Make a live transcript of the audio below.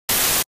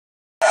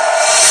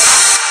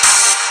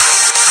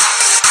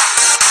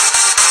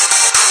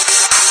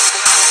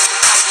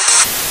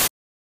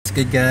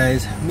Good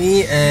guys,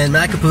 me and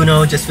Matt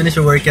Capuno just finished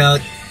a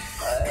workout.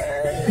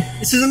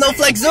 This is a no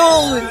flex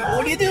zone!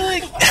 What are you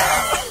doing?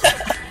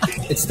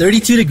 It's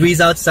 32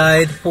 degrees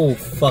outside. Oh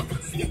fuck.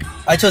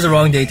 I chose the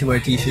wrong day to wear a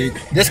t-shirt.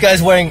 This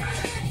guy's wearing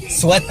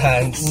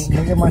sweatpants.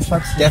 Look at my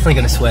sweats. Definitely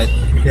gonna sweat.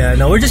 Yeah,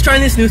 no, we're just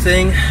trying this new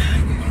thing.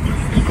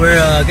 We're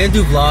gonna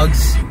do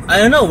vlogs. I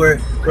don't know, we're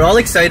all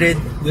excited.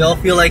 We all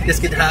feel like this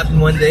could happen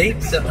one day.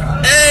 So,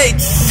 hey!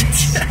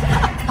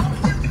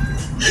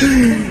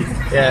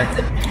 Yeah,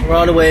 we're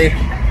on the way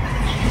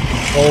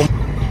home.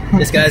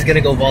 This guy's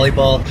gonna go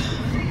volleyball.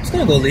 He's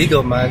gonna go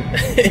legal, man.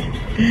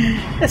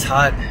 That's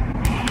hot.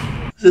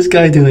 What's this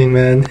guy doing,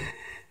 man?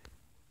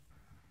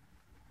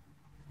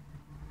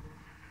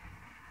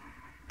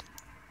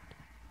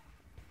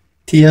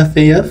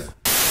 TFAF?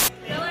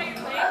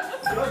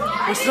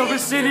 What's up,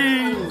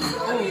 City?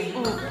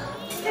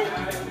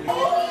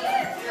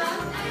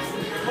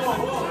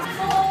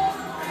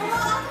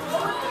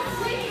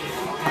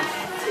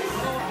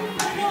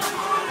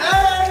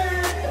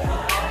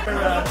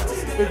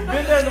 It's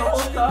been there the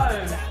whole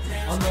time.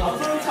 I'm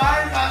so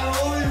tired, I'm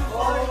only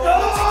falling.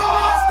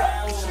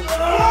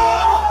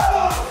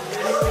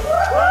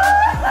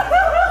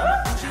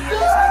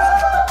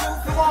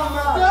 Come on,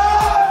 man.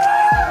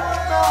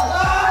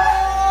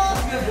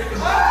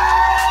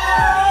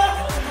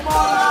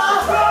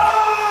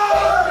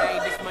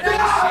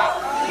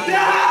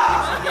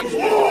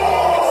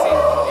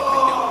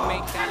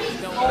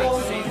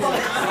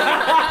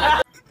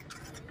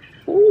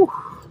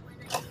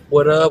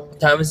 What up? What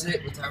time is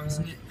it? What time is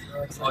it?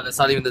 Oh, that's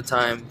not even the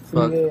time.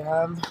 Fuck. 3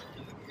 a.m.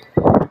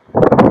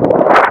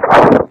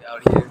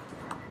 Out here.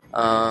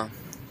 I'm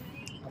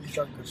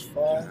drunk as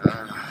fuck.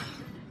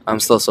 I'm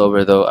still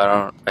sober though.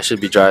 I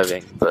should be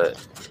driving, but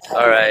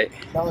all right.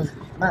 That was,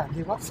 man,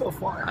 dude, what's so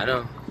far? I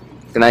know.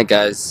 Good night,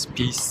 guys.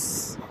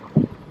 Peace.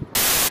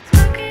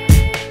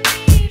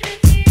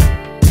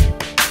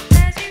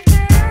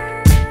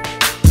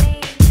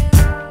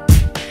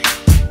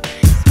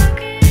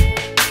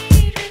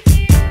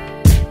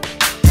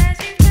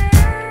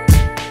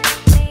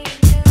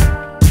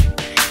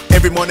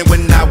 Every morning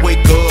when I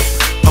wake up,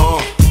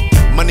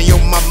 money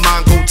on my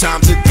mind, go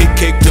time to get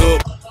kicked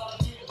up.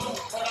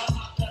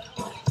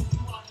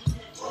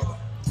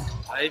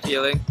 How are you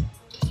feeling?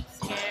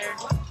 Scared.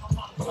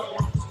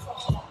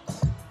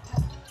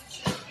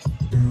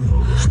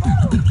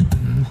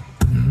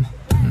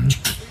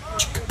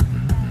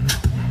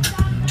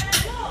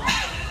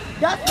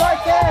 That's my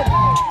kid!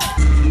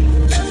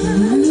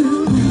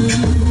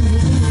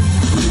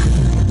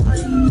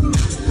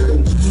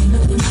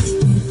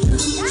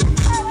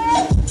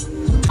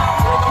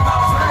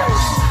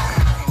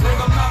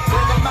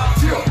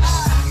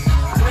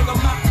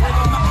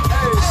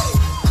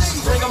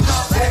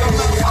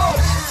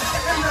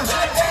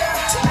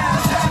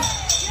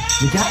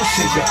 You gotta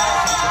shake it.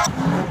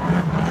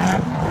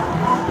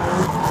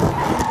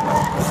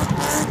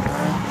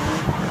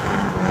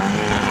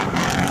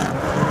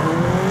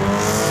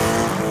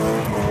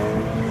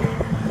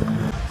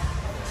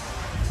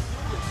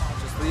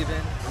 Just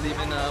leaving.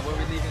 Where are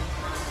we leaving?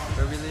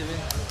 We're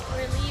leaving.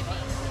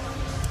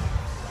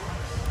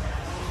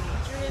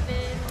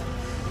 Driven.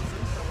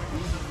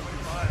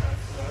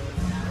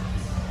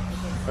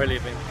 We're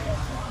leaving.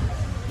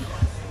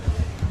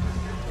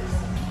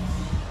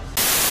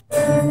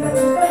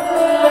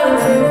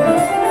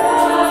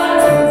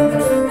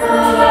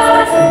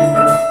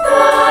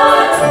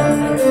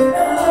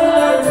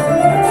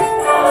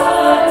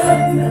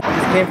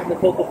 Came from the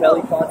Coco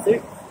Belly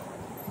concert.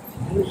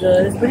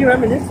 It's pretty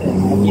reminiscent.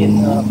 I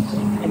mean,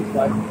 in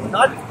choir.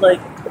 Not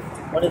like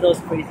one of those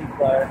crazy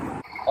choir.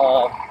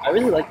 I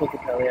really like Coco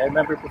Belly. I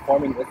remember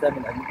performing with them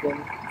and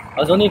everything. I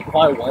was only in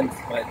choir once,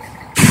 but.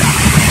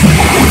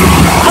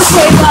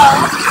 Okay, well,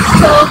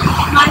 so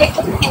my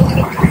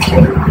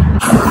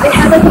they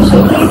had like a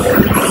showcase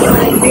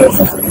and they were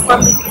supposed to perform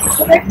with each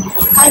other.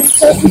 And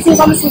so since we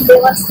want to see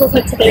Layla still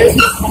like to theirs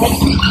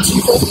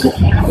instead,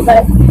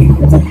 but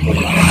it's okay.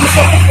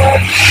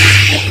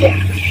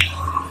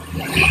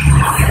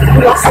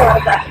 We lost a lot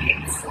of that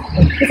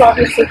because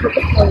obviously people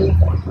play.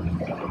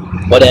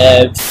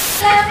 Whatevs.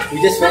 We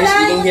just finished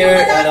eating here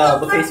at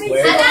Buffet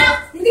Square.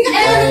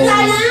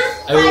 And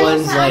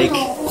everyone's like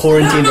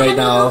quarantined right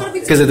now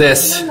because of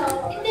this.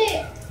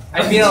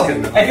 I feel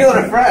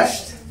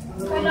refreshed.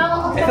 I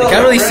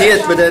can't really see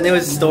it, but then it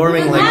was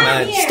storming like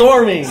mad.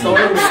 Storming!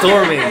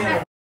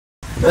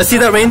 Let's see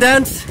that rain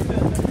dance?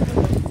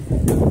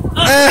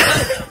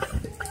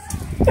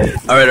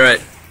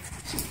 Alright.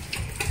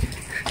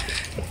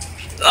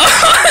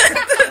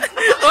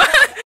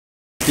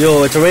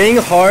 Yo, it's raining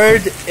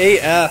hard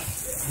AF.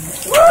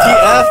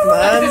 TF,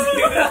 man.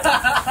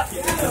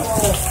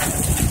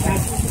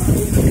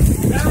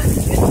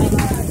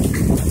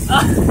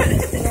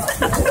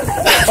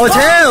 Oh,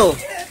 tail!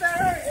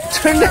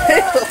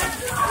 Tornado!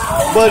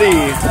 Buddy!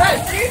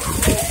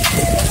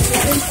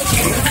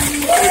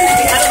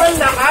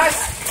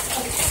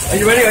 Are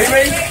you ready? Are you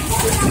ready?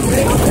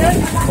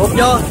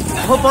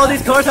 Hope all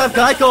these cars have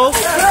Geico.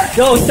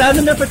 Yo, stand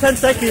in there for 10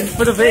 seconds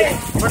for the vid.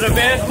 For the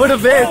vid? For the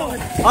vid.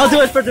 I'll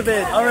do it for the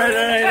vid.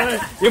 Alright.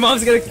 Your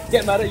mom's gonna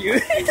get mad at you.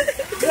 Hey!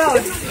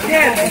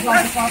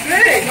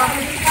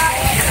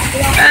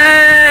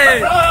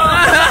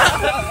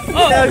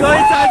 Yeah, go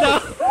inside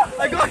now.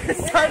 I go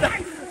inside now.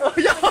 Oh,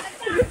 yo.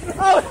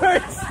 Oh, it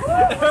hurts.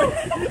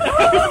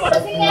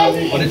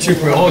 What a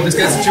trooper. Oh, this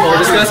guy's a trooper. Oh,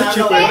 this guy's a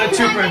trooper. What a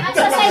trooper.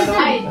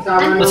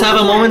 Let's have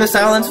a moment of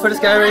silence for this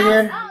guy right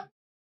here.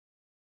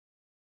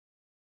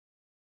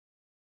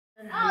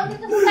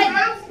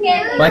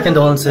 My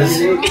condolences.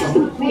 Look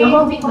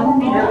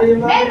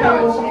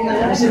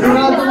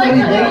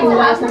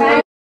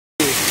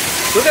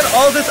at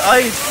all this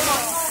ice.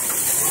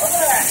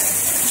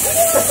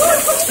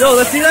 Yo,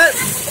 let's see that.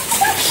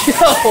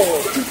 Yo.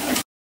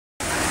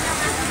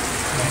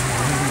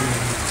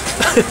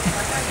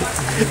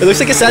 It looks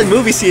like a sad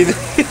movie scene.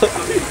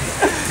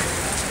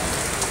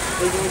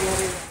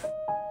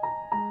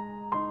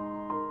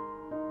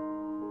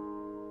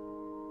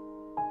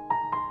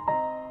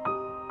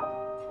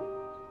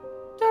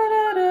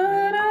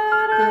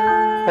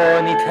 For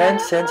only 10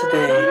 cents a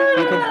day,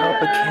 you can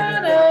help a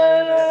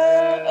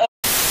kid.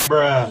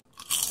 Bruh.